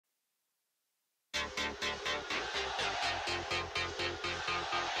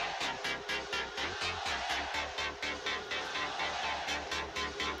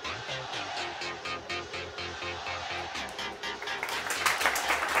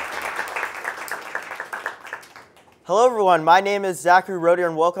Hello everyone, my name is Zachary Rodier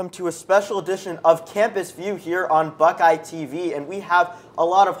and welcome to a special edition of Campus View here on Buckeye TV. And we have a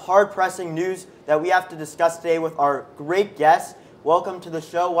lot of hard-pressing news that we have to discuss today with our great guests. Welcome to the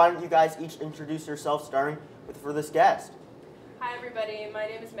show. Why don't you guys each introduce yourselves, starting for this guest. Hi everybody, my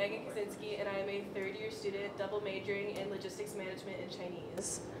name is Megan Kaczynski and I am a third-year student double majoring in logistics management and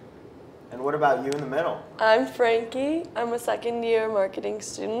Chinese. And what about you in the middle? I'm Frankie. I'm a second-year marketing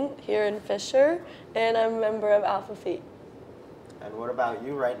student here in Fisher, and I'm a member of Alpha Phi. And what about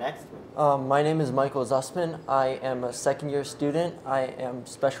you right next to me? My name is Michael Zussman. I am a second-year student. I am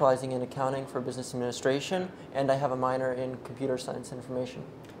specializing in accounting for business administration, and I have a minor in computer science information.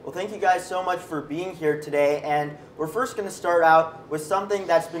 Well, thank you guys so much for being here today. And we're first going to start out with something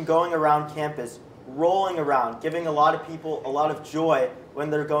that's been going around campus, rolling around, giving a lot of people a lot of joy when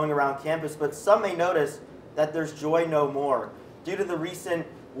they're going around campus. But some may notice that there's joy no more. Due to the recent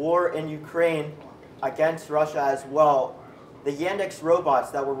war in Ukraine against Russia as well, the Yandex robots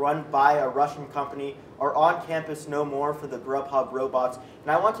that were run by a Russian company are on campus no more for the Grubhub robots.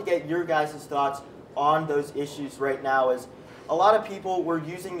 And I want to get your guys' thoughts on those issues right now, as a lot of people were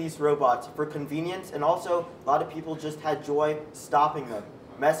using these robots for convenience, and also a lot of people just had joy stopping them,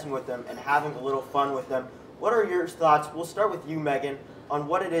 messing with them, and having a little fun with them. What are your thoughts? We'll start with you, Megan, on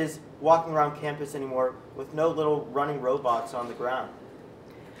what it is walking around campus anymore with no little running robots on the ground.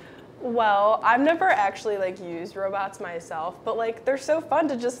 Well, I've never actually used robots myself, but they're so fun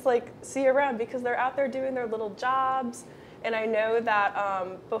to just see around because they're out there doing their little jobs. And I know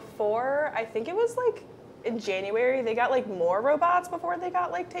that before, I think it was in January, they got more robots before they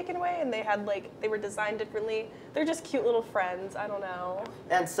got taken away, and they had they were designed differently. They're just cute little friends. I don't know.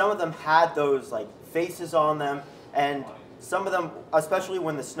 And some of them had those faces on them, and some of them, especially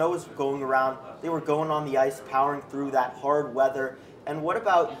when the snow was going around, they were going on the ice, powering through that hard weather. And what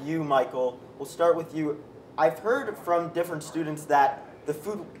about you, Michael? We'll start with you. I've heard from different students that the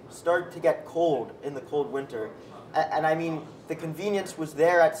food started to get cold in the cold winter. And I mean, the convenience was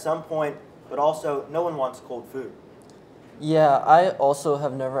there at some point, but also no one wants cold food. Yeah, I also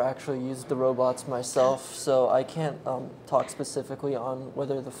have never actually used the robots myself, so I can't talk specifically on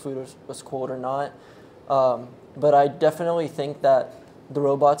whether the food was cold or not. But I definitely think that the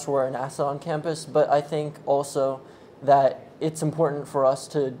robots were an asset on campus, but I think also that it's important for us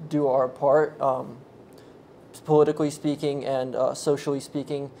to do our part, politically speaking and socially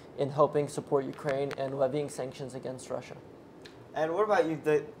speaking, in helping support Ukraine and levying sanctions against Russia. And what about you?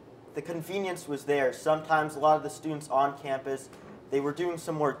 The convenience was there. Sometimes a lot of the students on campus, they were doing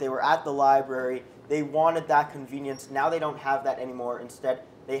some work, they were at the library, they wanted that convenience. Now they don't have that anymore. Instead,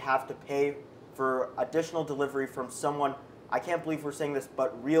 they have to pay for additional delivery from someone. I can't believe we're saying this,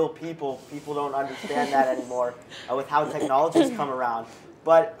 but real people. People don't understand that anymore with how technology's come around.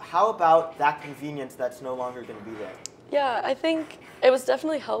 But how about that convenience that's no longer going to be there? Yeah, I think it was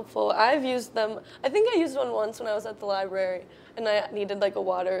definitely helpful. I've used them. I think I used one once when I was at the library and I needed a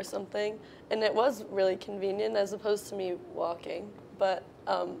water or something, and it was really convenient as opposed to me walking. But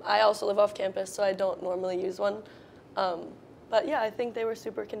I also live off campus, so I don't normally use one. But yeah, I think they were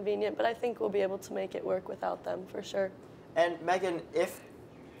super convenient, but I think we'll be able to make it work without them for sure. And Megan, if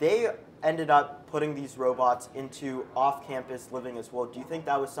they ended up putting these robots into off-campus living as well, do you think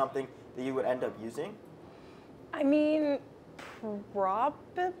that was something that you would end up using? I mean,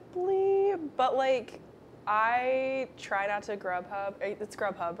 probably, but I try not to Grubhub. It's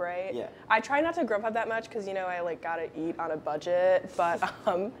Grubhub, right? Yeah. I try not to Grubhub that much because I gotta eat on a budget. But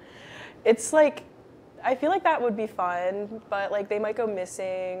it's I feel that would be fun, but they might go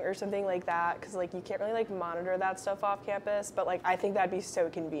missing or something like that because you can't really monitor that stuff off campus. But I think that'd be so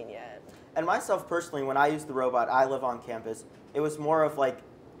convenient. And myself personally, when I use the robot, I live on campus. It was more of a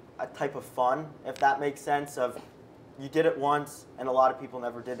type of fun, if that makes sense. Of you did it once, and a lot of people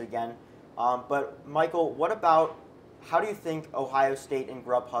never did it again. But Michael, what about, how do you think Ohio State and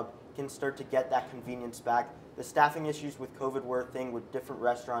Grubhub can start to get that convenience back? The staffing issues with COVID were a thing with different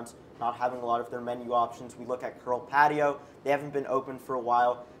restaurants not having a lot of their menu options. We look at Curl Patio. They haven't been open for a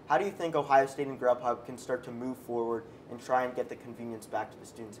while. How do you think Ohio State and Grubhub can start to move forward and try and get the convenience back to the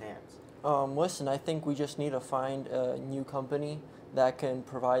students' hands? Listen, I think we just need to find a new company that can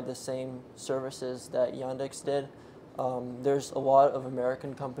provide the same services that Yandex did. There's a lot of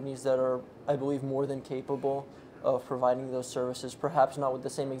American companies that are, I believe, more than capable of providing those services, perhaps not with the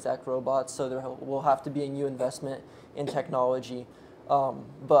same exact robots, so there will have to be a new investment in technology.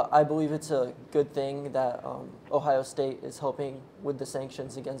 But I believe it's a good thing that Ohio State is helping with the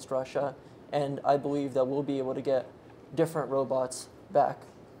sanctions against Russia, and I believe that we'll be able to get different robots back,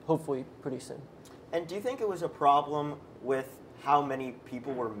 hopefully pretty soon. And do you think it was a problem with how many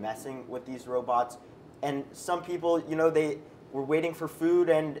people were messing with these robots? And some people, you know, they were waiting for food,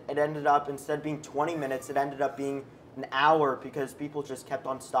 and it ended up, instead of being 20 minutes, it ended up being an hour because people just kept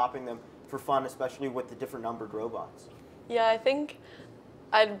on stopping them for fun, especially with the different numbered robots. Yeah, I think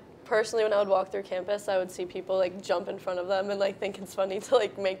I'd personally, when I would walk through campus, I would see people like jump in front of them and like think it's funny to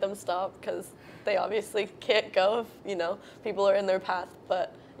like make them stop because they obviously can't go if, you know, people are in their path.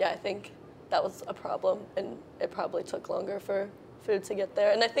 But yeah, I think that was a problem, and it probably took longer for food to get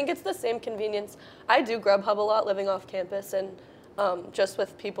there. And I think it's the same convenience. I do Grubhub a lot living off campus, and just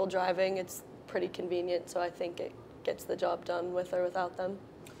with people driving, it's pretty convenient. So I think it gets the job done with or without them.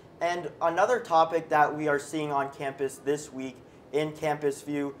 And another topic that we are seeing on campus this week in Campus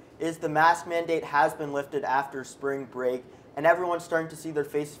View is the mask mandate has been lifted after spring break, and everyone's starting to see their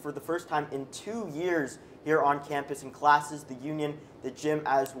faces for the first time in 2 years here on campus in classes, the union, the gym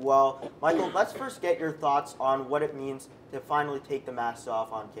as well. Michael, let's first get your thoughts on what it means to finally take the masks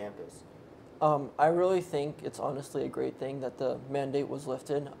off on campus. I really think it's honestly a great thing that the mandate was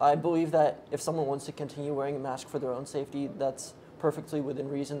lifted. I believe that if someone wants to continue wearing a mask for their own safety, that's perfectly within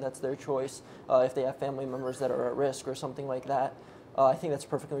reason. That's their choice. If they have family members that are at risk or something like that, I think that's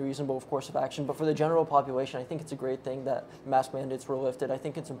perfectly reasonable, of course, of action. But for the general population, I think it's a great thing that mask mandates were lifted. I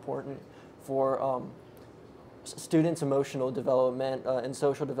think it's important for students' emotional development and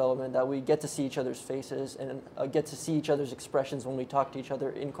social development that we get to see each other's faces and get to see each other's expressions when we talk to each other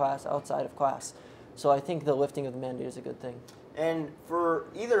in class, outside of class. So I think the lifting of the mandate is a good thing. And for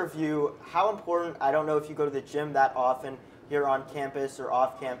either of you, how important, I don't know if you go to the gym that often here on campus or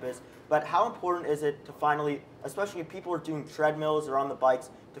off campus, but how important is it to finally, especially if people are doing treadmills or on the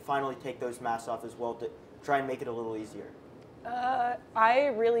bikes, to finally take those masks off as well to try and make it a little easier?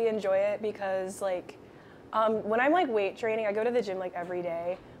 I really enjoy it because like, when I'm like weight training, I go to the gym like every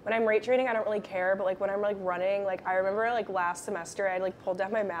day. When I'm weight training, I don't really care, but like when I'm like running, like I remember like last semester, I like pulled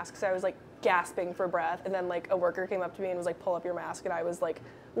down my mask because I was like gasping for breath, and then like a worker came up to me and was like, pull up your mask, and I was like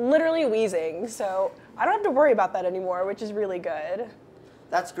literally wheezing. So I don't have to worry about that anymore, which is really good.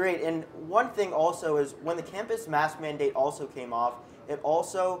 That's great. And one thing also is when the campus mask mandate also came off, it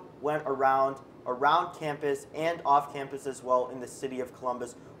also went around campus and off campus as well in the city of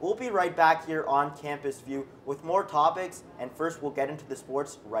Columbus. We'll be right back here on Campus View with more topics, and first we'll get into the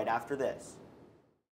sports right after this.